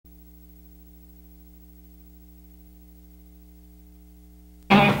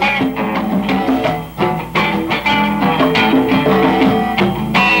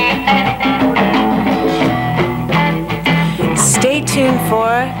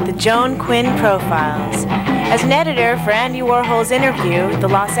the Joan Quinn Profiles. As an editor for Andy Warhol's Interview, the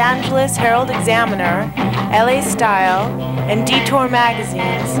Los Angeles Herald-Examiner, LA Style, and Detour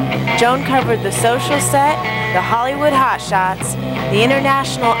magazines, Joan covered the social set, the Hollywood hotshots, the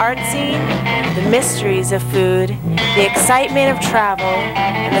international art scene, the mysteries of food, the excitement of travel,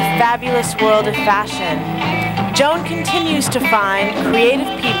 and the fabulous world of fashion. Joan continues to find creative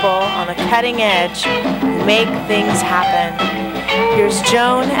people on the cutting edge who make things happen. Here's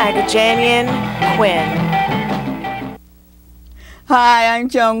Joan Agajanian Quinn. Hi, I'm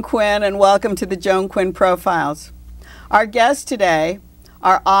Joan Quinn, and welcome to the Joan Quinn Profiles. Our guests today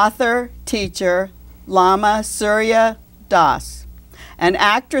are author, teacher, Lama Surya Das, and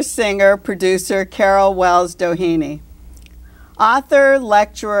actress, singer, producer Carole Wells Doheny. Author,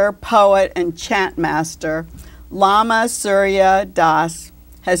 lecturer, poet, and chant master Lama Surya Das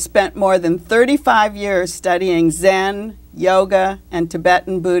has spent more than 35 years studying Zen, yoga, and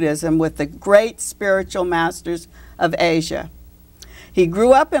Tibetan Buddhism with the great spiritual masters of Asia. He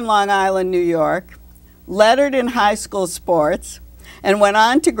grew up in Long Island, New York, lettered in high school sports, and went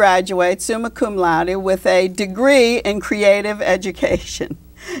on to graduate summa cum laude with a degree in creative education.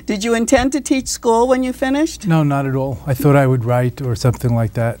 Did you intend to teach school when you finished? No, not at all. I thought I would write or something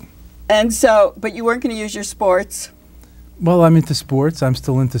like that. And so, but you weren't going to use your sports? Well, I'm into sports. I'm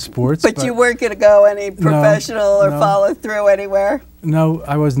still into sports. But you weren't going to go any professional or follow through anywhere? No,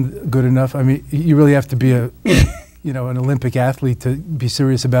 I wasn't good enough. I mean, you really have to be a, an Olympic athlete to be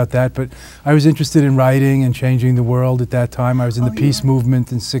serious about that. But I was interested in writing and changing the world at that time. I was in the peace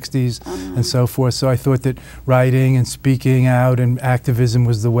movement in the 60s and so forth. So I thought that writing and speaking out and activism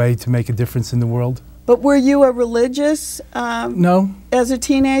was the way to make a difference in the world. But were you a religious? No. As a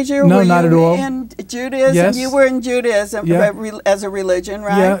teenager? No, not at all. In Judaism? Yes. You were in Judaism as a religion,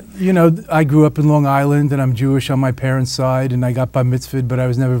 right? Yeah, I grew up in Long Island and I'm Jewish on my parents' side, and I got bar mitzvahed, but I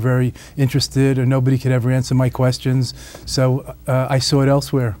was never very interested, or nobody could ever answer my questions, so I saw it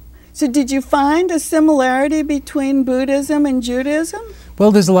elsewhere. So did you find a similarity between Buddhism and Judaism?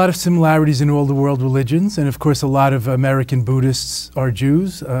 Well, there's a lot of similarities in all the world religions, and of course a lot of American Buddhists are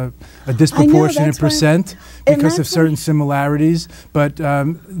Jews, a disproportionate percent because of certain similarities, but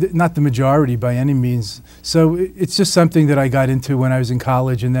not the majority by any means. So it's just something that I got into when I was in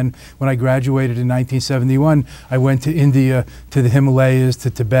college, and then when I graduated in 1971, I went to India, to the Himalayas, to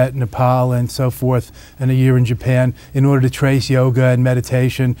Tibet, Nepal, and so forth, and a year in Japan in order to trace yoga and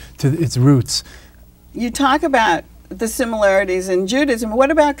meditation to its roots. You talk about the similarities in Judaism. What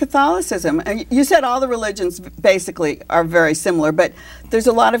about Catholicism? You said all the religions basically are very similar, but there's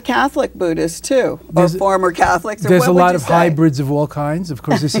a lot of Catholic Buddhists too, or former Catholics. There's a lot of hybrids of all kinds. Of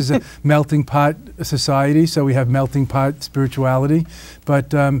course, this is a melting pot society, so we have melting pot spirituality.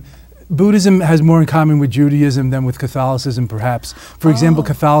 But Buddhism has more in common with Judaism than with Catholicism, perhaps. For example,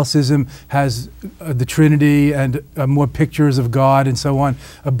 Catholicism has the Trinity and more pictures of God and so on.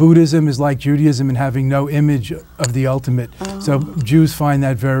 Buddhism is like Judaism in having no image of the ultimate. So Jews find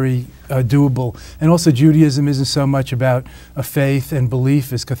that very doable. And also Judaism isn't so much about a faith and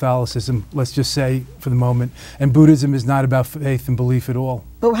belief as Catholicism, let's just say for the moment. And Buddhism is not about faith and belief at all.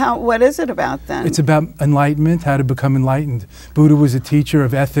 But what is it about then? It's about enlightenment, how to become enlightened. Buddha was a teacher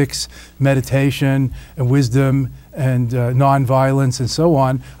of ethics, meditation, and wisdom, and nonviolence, and so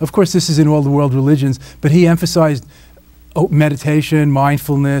on. Of course, this is in all the world religions, but he emphasized meditation,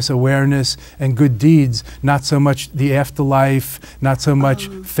 mindfulness, awareness, and good deeds, not so much the afterlife, not so much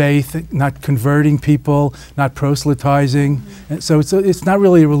faith, not converting people, not proselytizing. And so it's not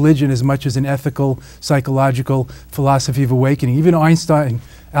really a religion as much as an ethical, psychological philosophy of awakening. Even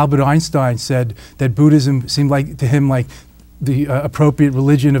Albert Einstein said that Buddhism seemed like to him like the appropriate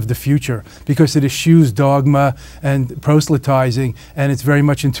religion of the future, because it eschews dogma and proselytizing, and it's very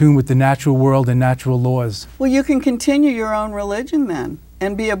much in tune with the natural world and natural laws. Well, you can continue your own religion then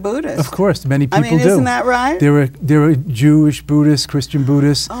and be a Buddhist. Of course, many people do. I mean, isn't that right? There are Jewish Buddhists, Christian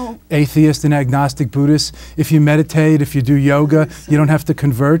Buddhists, atheist and agnostic Buddhists. If you meditate, if you do yoga, you don't have to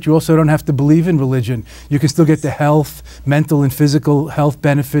convert. You also don't have to believe in religion. You can still get the health, mental and physical health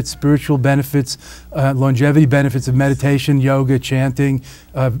benefits, spiritual benefits, longevity benefits of meditation, yoga, chanting,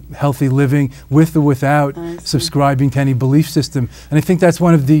 healthy living, with or without subscribing to any belief system. And I think that's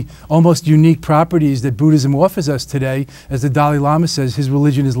one of the almost unique properties that Buddhism offers us today. As the Dalai Lama says, his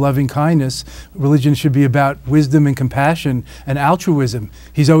religion is loving kindness, religion should be about wisdom and compassion and altruism.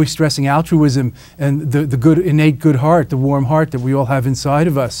 He's always stressing altruism and the good, innate good heart, the warm heart that we all have inside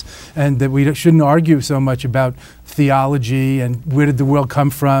of us, and that we shouldn't argue so much about theology and where did the world come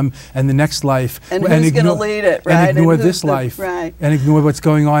from and the next life, and who's going to lead it, right? And ignore this life, right? And ignore what's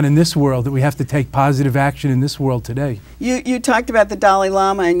going on in this world, that we have to take positive action in this world today. You talked about the Dalai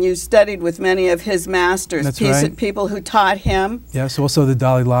Lama, and you studied with many of his masters. That's right. People who taught him. Yes, also the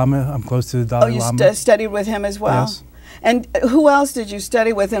Dalai Lama. I'm close to the Dalai Lama. Oh, you studied with him as well? Yes. And who else did you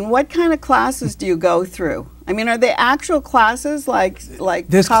study with, and what kind of classes do you go through? I mean, are they actual classes, like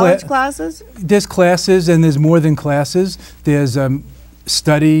college classes? There's classes, and there's more than classes. There's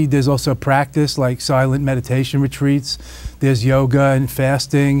study, there's also practice, like silent meditation retreats. There's yoga and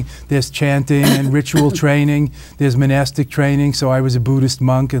fasting, there's chanting and ritual training, there's monastic training. So I was a Buddhist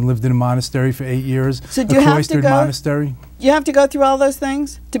monk and lived in a monastery for 8 years. So do you have to go? Monastery. You have to go through all those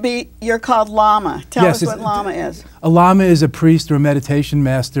things to be, you're called Lama. Tell us what Lama is. A Lama is a priest or a meditation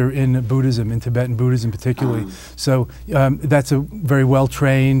master in Buddhism, in Tibetan Buddhism particularly. So that's a very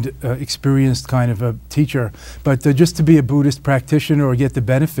well-trained, experienced kind of a teacher. But just to be a Buddhist practitioner or get the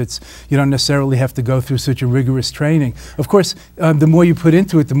benefits, you don't necessarily have to go through such a rigorous training. Of course, the more you put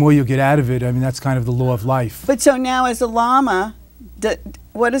into it, the more you'll get out of it. I mean, that's kind of the law of life. But so now as a Lama,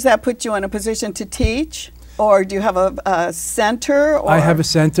 what does that put you in a position to teach? Or do you have a center? Or? I have a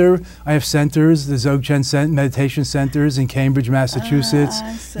center. I have centers, the Dzogchen meditation centers in Cambridge,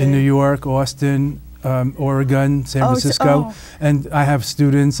 Massachusetts, in New York, Austin, Oregon, San Francisco. And I have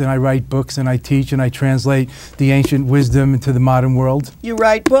students, and I write books, and I teach, and I translate the ancient wisdom into the modern world. You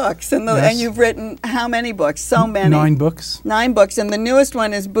write books, and, yes. And you've written how many books? So many. 9 books. 9 books, and the newest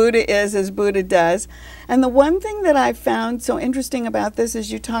one is Buddha is as Buddha does. And the one thing that I found so interesting about this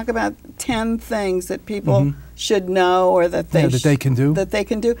is you talk about 10 things that people should know, or that they can do. That they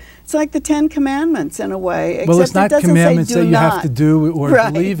can do. It's like the 10 Commandments in a way. Well, it's not commandments that you have to do or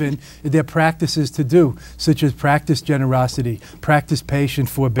right. believe in. They're practices to do, such as practice generosity, practice patient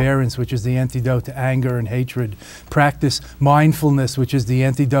forbearance, which is the antidote to anger and hatred, practice mindfulness, which is the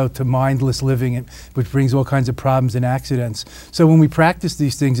antidote to mindless living, which brings all kinds of problems and accidents. So when we practice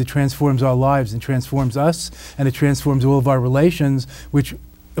these things, it transforms our lives and transforms us, and it transforms all of our relations, which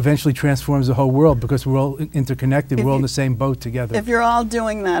eventually transforms the whole world, because we're all interconnected. We're all in the same boat together. If you're all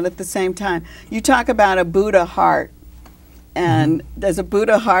doing that at the same time. You talk about a Buddha heart, and does a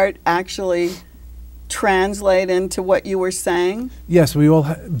Buddha heart actually translate into what you were saying? Yes, we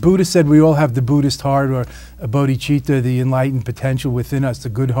all. Buddha said we all have the Buddhist heart, or a bodhicitta, the enlightened potential within us, the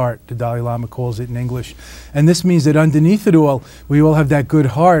good heart. The Dalai Lama calls it in English, and this means that underneath it all, we all have that good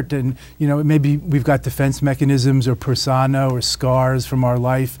heart. And maybe we've got defense mechanisms or persona or scars from our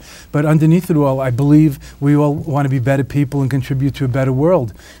life, but underneath it all, I believe we all want to be better people and contribute to a better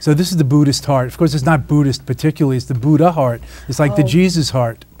world. So this is the Buddhist heart. Of course, it's not Buddhist particularly. It's the Buddha heart. It's like the Jesus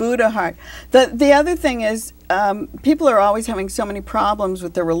heart. Buddha heart. The other thing is, people are always having so many problems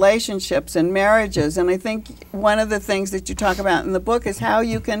with their relationships and marriages, and I think one of the things that you talk about in the book is how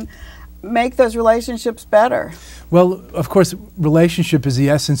you can make those relationships better. Well, of course, relationship is the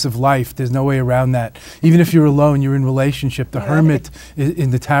essence of life. There's no way around that. Even if you're alone, you're in relationship. The hermit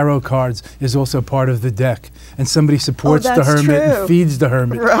in the tarot cards is also part of the deck, and somebody supports the hermit and feeds the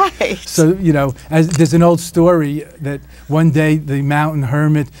hermit. Right. So, there's an old story that one day the mountain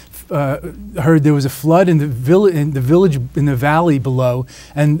hermit heard there was a flood in the village in the valley below,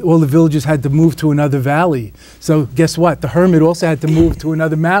 and all the villagers had to move to another valley. So guess what? The hermit also had to move to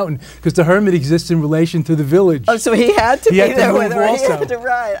another mountain, because the hermit exists in relation to the village. Oh, so he had to be there with her. Also. He had to,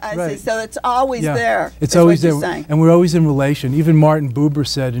 right. I see. So it's always there. It's always there, and we're always in relation. Even Martin Buber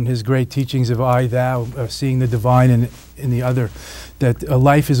said in his great teachings of I, Thou, seeing the divine in the other, that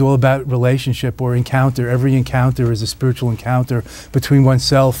life is all about relationship or encounter. Every encounter is a spiritual encounter between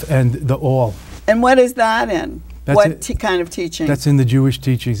oneself and the all. And what is that in? What kind of teaching? That's in the Jewish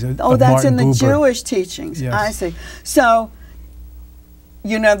teachings. Oh, that's Martin in the Buber. Jewish teachings. Yes. I see. So,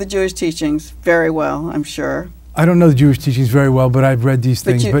 you know the Jewish teachings very well, I'm sure. I don't know the Jewish teachings very well, but I've read these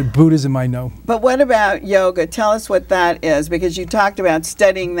things. But Buddhism I know. But what about yoga? Tell us what that is, because you talked about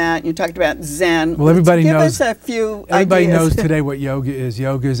studying that. You talked about Zen. Well, everybody knows. Give us a few Everybody ideas. knows today what yoga is.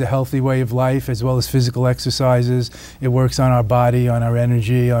 Yoga is a healthy way of life, as well as physical exercises. It works on our body, on our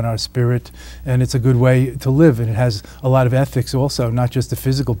energy, on our spirit, and it's a good way to live. And it has a lot of ethics also, not just the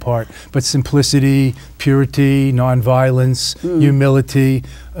physical part, but simplicity, purity, nonviolence, humility,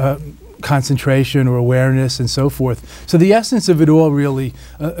 concentration or awareness, and so forth. So the essence of it all really,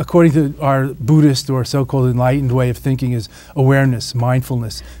 according to our Buddhist or so-called enlightened way of thinking, is awareness,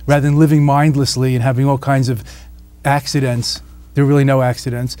 mindfulness. Rather than living mindlessly and having all kinds of accidents, There are really no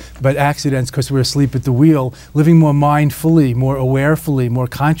accidents, but accidents because we're asleep at the wheel, living more mindfully, more awarefully, more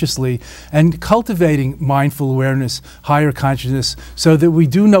consciously, and cultivating mindful awareness, higher consciousness, so that we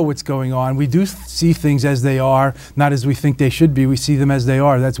do know what's going on. We do see things as they are, not as we think they should be. We see them as they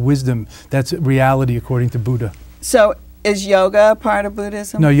are. That's wisdom. That's reality according to Buddha. So is yoga a part of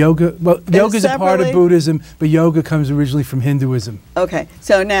Buddhism? No, yoga is a part of separately? Buddhism, but yoga comes originally from Hinduism. Okay,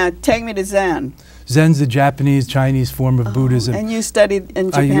 so now take me to Zen. Zen's the Japanese, Chinese form of Buddhism. And you studied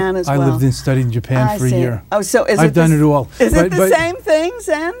in Japan as well. I lived and studied in Japan for a year. Oh, so is I've done it all. Is it the same thing,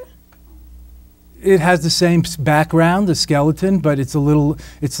 Zen? It has the same background, the skeleton, but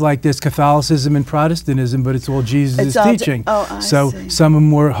it's like there's Catholicism and Protestantism, but it's all Jesus' teaching. I so see. some are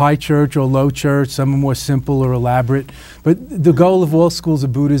more high church or low church, some are more simple or elaborate. But the goal of all schools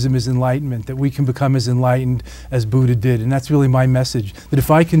of Buddhism is enlightenment, that we can become as enlightened as Buddha did. And that's really my message, that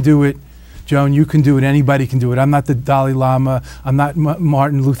if I can do it, Joan, you can do it, anybody can do it. I'm not the Dalai Lama, I'm not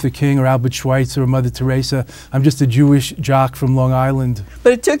Martin Luther King or Albert Schweitzer or Mother Teresa. I'm just a Jewish jock from Long Island.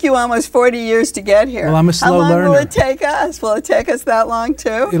 But it took you almost 40 years to get here. Well, I'm a slow learner. How long will it take us? Will it take us that long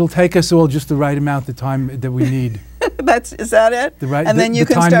too? It'll take us all just the right amount of time that we need. Is that it? And then you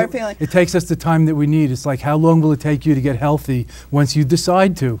can start feeling. It takes us the time that we need. It's like, how long will it take you to get healthy once you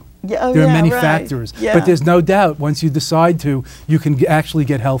decide to? Yeah, there are many factors, but there's no doubt once you decide to, you can actually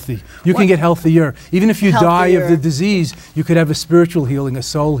get healthy. You can get healthier. Even if you die of the disease, you could have a spiritual healing, a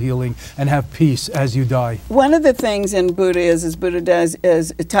soul healing, and have peace as you die. One of the things in Buddha does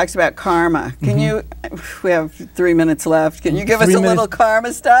is it talks about karma. Can you, we have 3 minutes left, can you give us a little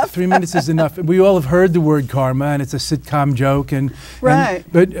karma stuff? 3 minutes is enough. We all have heard the word karma, and it's a sitcom joke.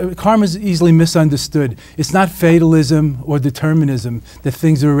 But karma is easily misunderstood. It's not fatalism or determinism that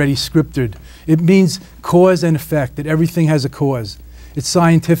things are already scripted. It means cause and effect, that everything has a cause. It's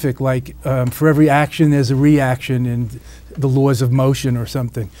scientific, like for every action there's a reaction in the laws of motion or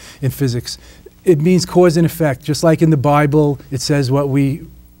something in physics. It means cause and effect, just like in the Bible it says what we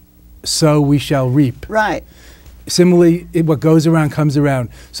sow we shall reap. Right. Similarly, what goes around comes around.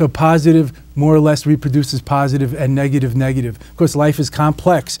 So positive more or less reproduces positive and negative negative. Of course, life is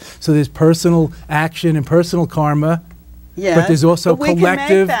complex, so there's personal action and personal karma. Yes, but there's also collective. We can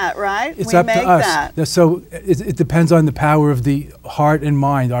make that, right? It's up to us. So it depends on the power of the heart and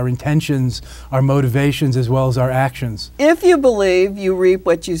mind, our intentions, our motivations, as well as our actions. If you believe you reap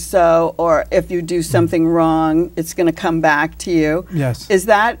what you sow, or if you do something wrong, it's going to come back to you. Yes. Is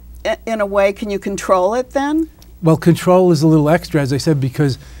that, in a way, can you control it then? Well, control is a little extra, as I said,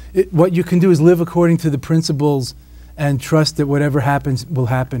 because what you can do is live according to the principles and trust that whatever happens will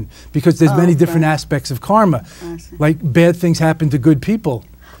happen, because there's many different aspects of karma. Like bad things happen to good people.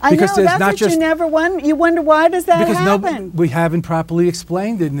 I know, that's what you never wonder. You wonder, why does that happen? We haven't properly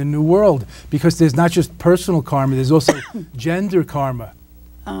explained it in the New World, because there's not just personal karma, there's also gender karma.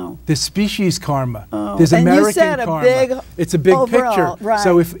 Oh. There's species karma. Oh. There's and American you said karma. It's a big overall, picture. Right.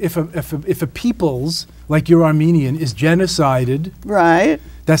 So if a people's, like your Armenian, is genocided, right,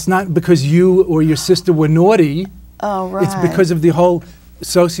 that's not because you or your sister were naughty. Oh, right. It's because of the whole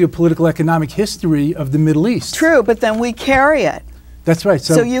socio-political economic history of the Middle East. True, but then we carry it. That's right.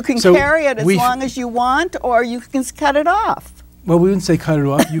 So you can carry it as long as you want, or you can cut it off. Well, we wouldn't say cut it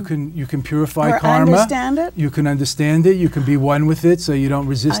off. You can purify karma. Understand it? You can understand it. You can be one with it, so you don't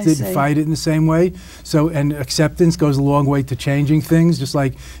resist it and fight it in the same way. So, and acceptance goes a long way to changing things. Just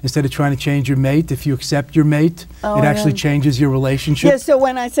like instead of trying to change your mate, if you accept your mate, it actually changes your relationship. Yeah. So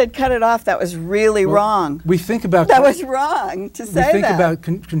when I said cut it off, that was really wrong. We think about that was wrong to say that. We think about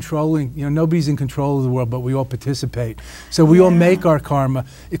controlling. You know, nobody's in control of the world, but we all participate. So we all make our karma.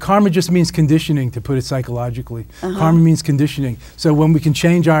 Karma just means conditioning, to put it psychologically. Karma means conditioning. So when we can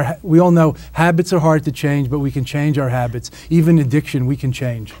change we all know habits are hard to change, but we can change our habits. Even addiction, we can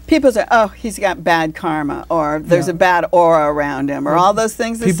change. People say, oh, he's got bad karma, or there's a bad aura around him, or all those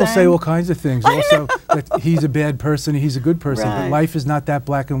things. People say all kinds of things. Also, that he's a bad person, he's a good person. But life is not that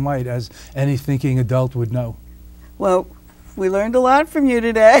black and white, as any thinking adult would know. Well, we learned a lot from you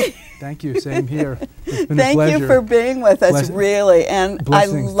today. Thank you. Same here. It's been a pleasure. Thank you for being with us, really. And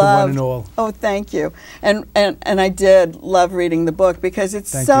blessings I loved. To one and all. Oh, thank you. And I did love reading the book, because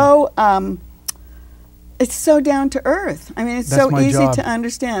it's so down to earth. I mean, it's so easy to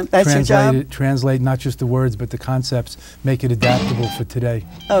understand. That's your job. Translate not just the words, but the concepts. Make it adaptable for today.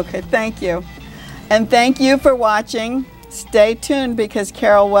 Okay. Thank you. And thank you for watching. Stay tuned, because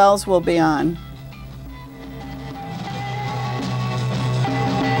Carole Wells will be on.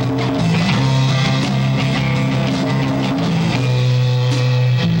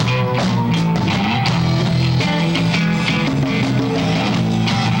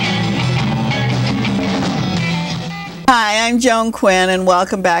 Hi, I'm Joan Quinn, and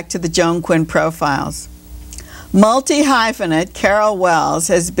welcome back to the Joan Quinn Profiles. Multi-hyphenate Carole Wells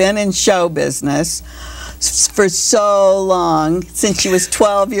has been in show business for so long, since she was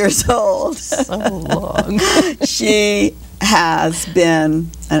 12 years old. So long. She has been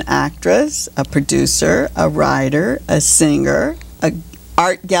an actress, a producer, a writer, a singer, an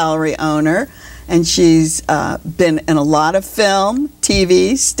art gallery owner, and she's been in a lot of film,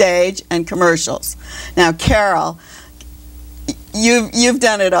 TV, stage, and commercials. Now, Carole, you've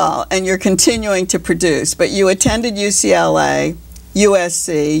done it all, and you're continuing to produce, but you attended UCLA,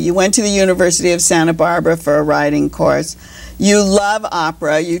 USC, you went to the University of Santa Barbara for a writing course. You love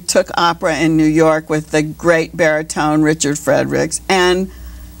opera. You took opera in New York with the great baritone Richard Fredericks. And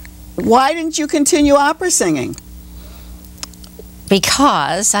why didn't you continue opera singing?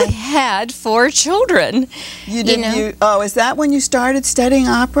 Because I had 4 children. You didn't. Oh, is that when you started studying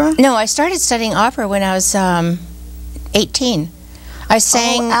opera? No, I started studying opera when I was 18. I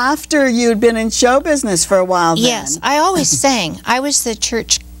sang. Oh, after you'd been in show business for a while then. Yes, I always sang. I was the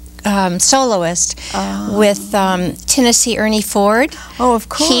church soloist with Tennessee Ernie Ford. Oh, of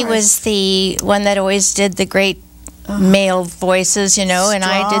course. He was the one that always did the great male voices, you know, and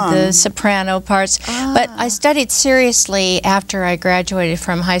I did the soprano parts. But I studied seriously after I graduated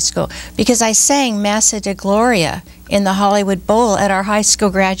from high school because I sang Massa de Gloria in the Hollywood Bowl at our high school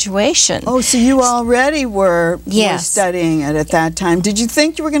graduation. Oh, so you already were studying it at that time. Did you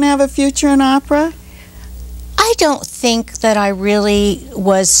think you were going to have a future in opera? I don't think that I really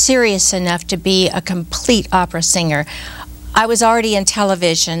was serious enough to be a complete opera singer. I was already in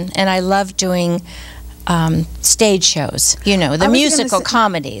television, and I loved doing stage shows, you know, the musical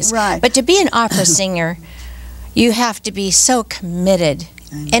comedies. Right. But to be an opera singer, you have to be so committed.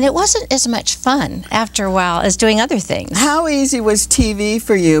 And it wasn't as much fun after a while as doing other things. How easy was TV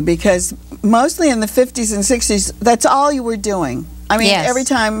for you? Because mostly in the 50s and 60s, that's all you were doing. I mean, every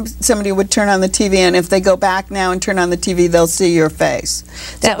time somebody would turn on the TV, and if they go back now and turn on the TV, they'll see your face.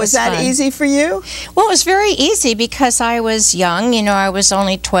 Was that fun. easy for you? Well, it was very easy because I was young. You know, I was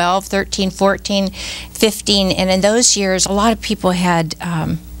only 12, 13, 14, 15, and in those years, a lot of people had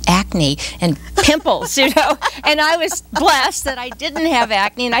acne and pimples, you know, and I was blessed that I didn't have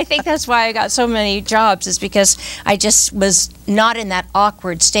acne, and I think that's why I got so many jobs, is because I just was not in that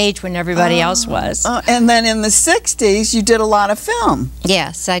awkward stage when everybody else was. And then in the 60s, you did a lot of film.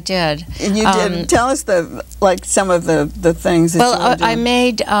 Yes, I did. And you did. Tell us some of the things that you were doing. I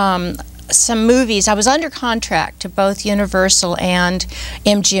made some movies. I was under contract to both Universal and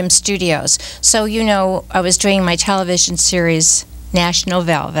MGM Studios. So, you know, I was doing my television series National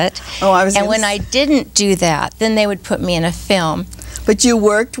Velvet. And when I didn't do that, then they would put me in a film. But you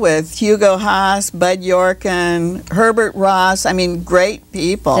worked with Hugo Haas, Bud Yorkin, Herbert Ross. I mean, great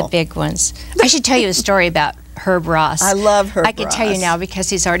people. The big ones. I should tell you a story about Herb Ross. I love Herb Ross. I can tell you now because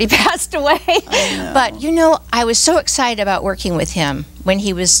he's already passed away. But, you know, I was so excited about working with him when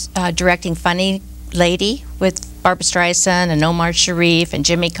he was directing Funny Lady with Barbra Streisand and Omar Sharif and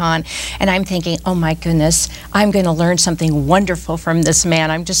Jimmy Caan, and I'm thinking, oh my goodness, I'm going to learn something wonderful from this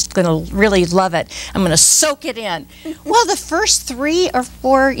man. I'm just going to really love it. I'm going to soak it in. Well, the first 3 or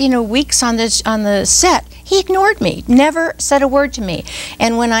 4, you know, weeks on the set, he ignored me, never said a word to me.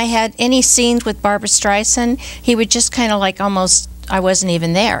 And when I had any scenes with Barbra Streisand, he would just kind of like almost, I wasn't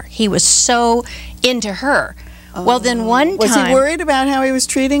even there. He was so into her. Well, then one time... Was he worried about how he was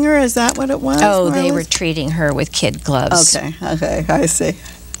treating her? Is that what it was? Oh, they were treating her with kid gloves. Okay, I see.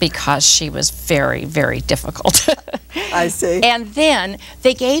 Because she was very, very difficult. I see. And then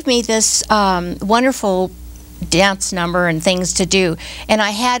they gave me this wonderful dance number and things to do, and I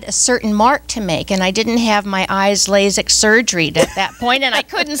had a certain mark to make, and I didn't have my eyes LASIK surgery at that point, and I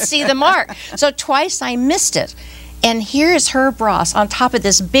couldn't see the mark. So twice I missed it. And here's Herb Ross on top of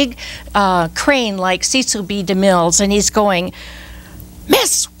this big crane like Cecil B. DeMille's, and he's going,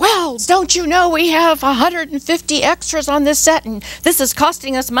 Miss Wells, don't you know we have 150 extras on this set, and this is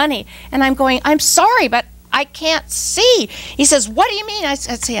costing us money? And I'm going, I'm sorry, but I can't see. He says, what do you mean? I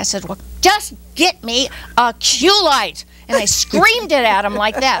said, well, just get me a cue light. And I screamed it at him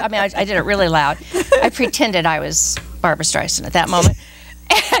like that. I mean, I did it really loud. I pretended I was Barbra Streisand at that moment.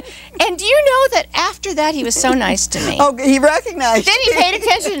 And do you know that after that he was so nice to me? Oh, he recognized you. Then he paid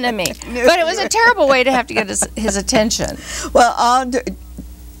attention to me. But it was a terrible way to have to get his attention. Well,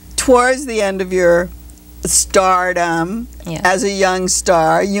 towards the end of your stardom as a young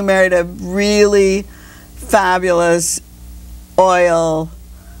star, you married a really fabulous oil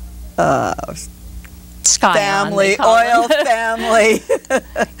family.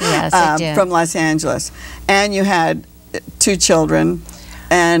 Yes, I did. From Los Angeles. And you had 2 children.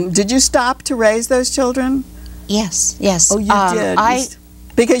 And did you stop to raise those children? Yes, yes. Oh, you did?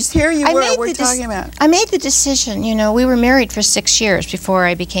 Because here you were, we're talking about. I made the decision, you know, we were married for 6 years before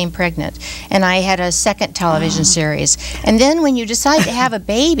I became pregnant, and I had a second television series. And then when you decide to have a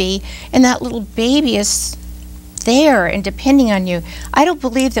baby, and that little baby is there and depending on you, I don't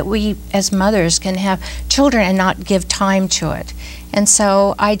believe that we as mothers can have children and not give time to it. And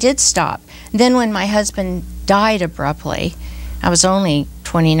so I did stop. Then when my husband died abruptly, I was only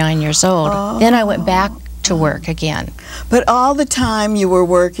 29 years old, then I went back to work again. But all the time you were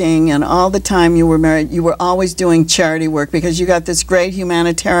working and all the time you were married, you were always doing charity work because you got this great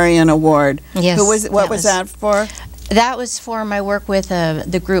humanitarian award. Yes. What was that for? That was for my work with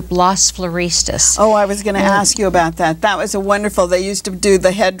the group Los Floristas. Oh, I was going to ask you about that. That was a wonderful, they used to do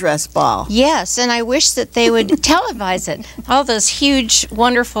the headdress ball. Yes, and I wish that they would televise it. All those huge,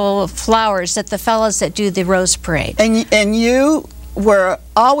 wonderful flowers that the fellows that do the Rose Parade. And you were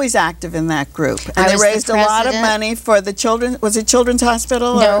always active in that group. And they raised a lot of money for the children. Was it Children's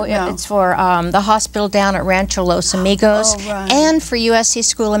Hospital? No, it's for the hospital down at Rancho Los Amigos and for USC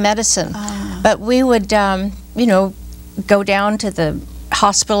School of Medicine. But we would, you know, go down to the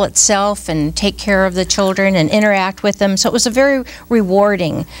hospital itself and take care of the children and interact with them. So it was a very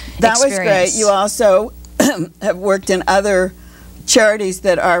rewarding experience. That was great. You also have worked in other charities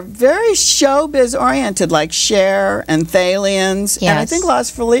that are very showbiz oriented, like Share and Thalians. Yes. And I think Los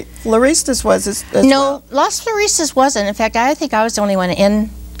Floristas was as no, well. Los Floristas wasn't. In fact, I think I was the only one in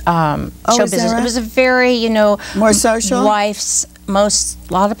show business. Right? It was a very, you know, more social. Wife's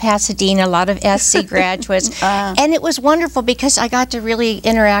a lot of Pasadena, a lot of SC graduates, and it was wonderful because I got to really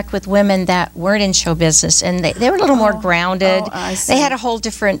interact with women that weren't in show business, and they were a little more grounded. I see. They had a whole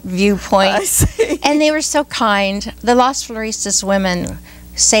different viewpoint, I see. and they were so kind. The Los Floristas women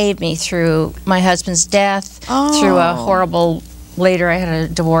saved me through my husband's death, through a horrible. Later, I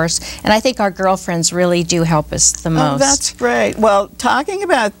had a divorce, and I think our girlfriends really do help us the most. Oh, that's great. Well, talking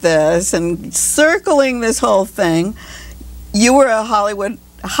about this and circling this whole thing, you were a Hollywood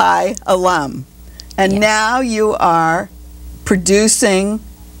High alum, and now you are producing,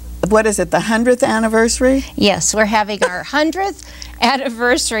 what is it, the 100th anniversary? Yes, we're having our 100th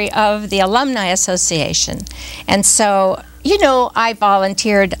anniversary of the Alumni Association, and so, you know, I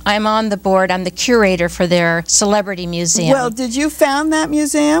volunteered. I'm on the board. I'm the curator for their celebrity museum. Well, did you found that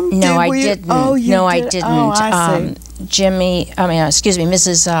museum? No, I didn't. Oh, you no, did? I didn't. Oh, I see.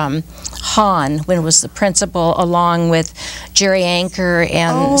 Mrs. Hahn, when was the principal, along with Jerry Anker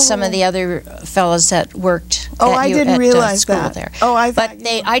and some of the other fellows that worked I didn't realize school that. there. Oh, but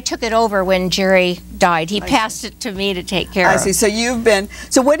I took it over when Jerry died. He passed it to me to take care of. I see. So you've been.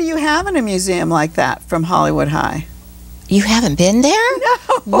 So what do you have in a museum like that from Hollywood High? You haven't been there?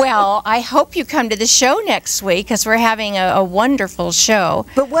 No. Well, I hope you come to the show next week because we're having a wonderful show.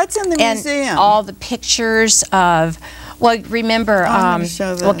 But what's in the and museum? All the pictures of, well, remember,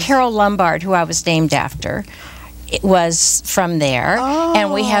 Carole Lombard, who I was named after, it was from there.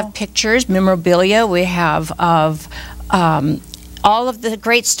 And we have pictures, memorabilia, we have of all of the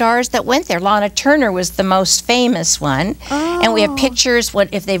great stars that went there. Lana Turner was the most famous one. And we have pictures,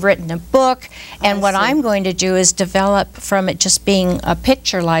 if they've written a book. And what I'm going to do is develop from it just being a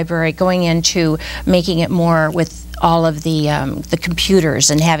picture library, going into making it more with all of the computers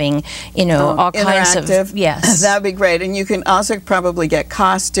and having, you know, all kinds of, yes. That would be great. And you can also probably get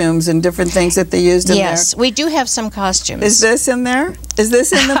costumes and different things that they used in there. Yes, we do have some costumes. Is this in there? Is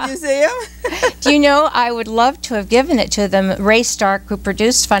this in the museum? Do you know, I would love to have given it to them. Ray Stark, who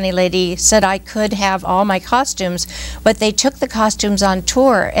produced Funny Lady, said I could have all my costumes, but they took the costumes on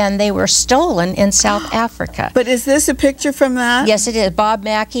tour and they were stolen in South Africa. But is this a picture from that? Yes, it is. Bob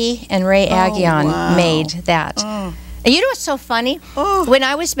Mackie and Ray Aguion made that. And you know what's so funny? When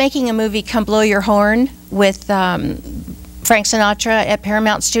I was making a movie, Come Blow Your Horn, with Frank Sinatra at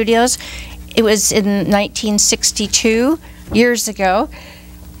Paramount Studios, it was in 1962, years ago,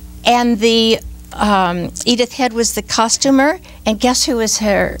 and the Edith Head was the costumer, and guess who was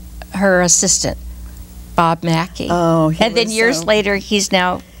her assistant? Bob Mackie. And then years later, he's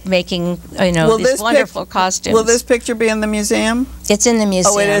now making, you know, these wonderful costumes. Will this picture be in the museum? It's in the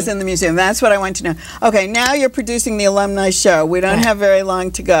museum. Oh, it is in the museum. That's what I want to know. Okay, now you're producing the alumni show. We don't have very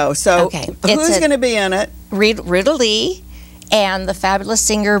long to go. So who's going to be in it? Rita Lee and the fabulous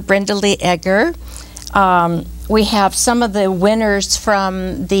singer Brenda Lee Egger. We have some of the winners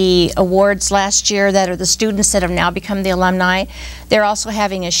from the awards last year that are the students that have now become the alumni. They're also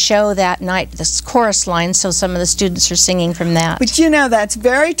having a show that night, this chorus line, so some of the students are singing from that. But you know, that's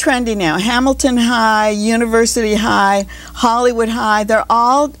very trendy now. Hamilton High, University High, Hollywood High, they're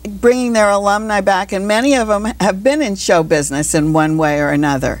all bringing their alumni back, and many of them have been in show business in one way or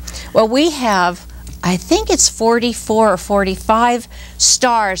another. Well, we have I think it's 44 or 45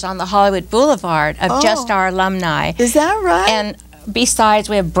 stars on the Hollywood Boulevard of just our alumni. Is that right? And besides,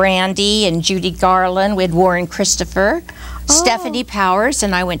 we have Brandy and Judy Garland. We had Warren Christopher, Stephanie Powers,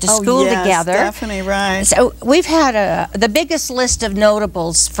 and I went to school together. Stephanie, right. So we've had the biggest list of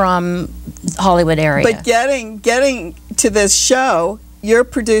notables from the Hollywood area. But getting to this show, you're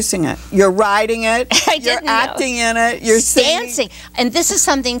producing it. You're writing it. You're acting in it. You're dancing. And this is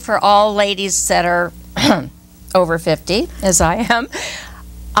something for all ladies that are over 50, as I am.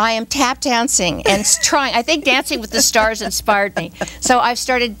 I am tap dancing and trying. I think Dancing with the Stars inspired me. So I've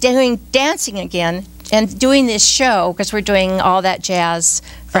started doing dancing again and doing this show, because we're doing all that jazz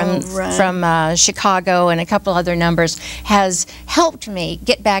from Chicago, and a couple other numbers, has helped me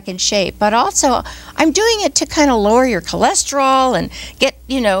get back in shape. But also, I'm doing it to kind of lower your cholesterol and get,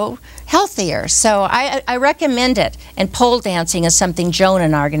 healthier. So I recommend it. And pole dancing is something Joan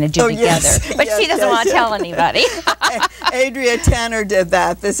and I are going to do together. Yes, but she doesn't want to tell anybody. Adria Tanner did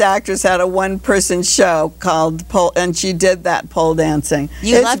that. This actress had a one-person show called Pole, and she did that pole dancing. Loved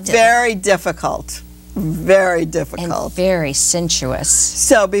it. It's very difficult. Very difficult. And very sensuous.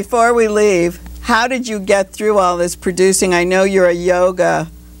 So before we leave, how did you get through all this producing? I know you're a yoga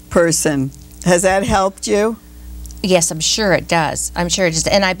person. Has that helped you? Yes, I'm sure it does. I'm sure it does.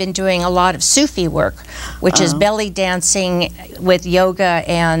 And I've been doing a lot of Sufi work, which is belly dancing with yoga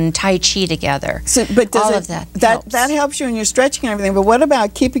and Tai Chi together. So, but does all it, of that helps you when you're stretching and everything. But what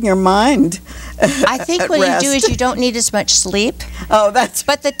about keeping your mind I think what you do is you don't need as much sleep.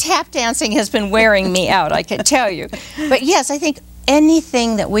 But the tap dancing has been wearing me out, I can tell you. But yes, I think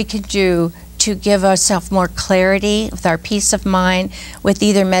anything that we can do to give ourselves more clarity with our peace of mind, with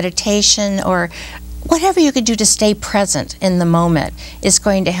either meditation or whatever you could do to stay present in the moment, is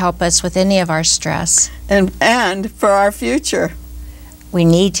going to help us with any of our stress. And for our future. We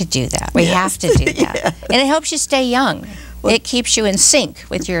need to do that. We have to do that. Yes. And it helps you stay young. Well, it keeps you in sync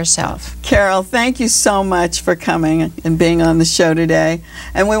with yourself. Carole, thank you so much for coming and being on the show today.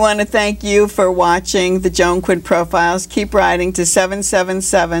 And we want to thank you for watching the Joan Quinn Profiles. Keep writing to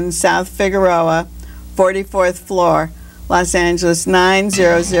 777 South Figueroa, 44th floor, Los Angeles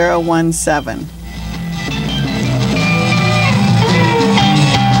 90017.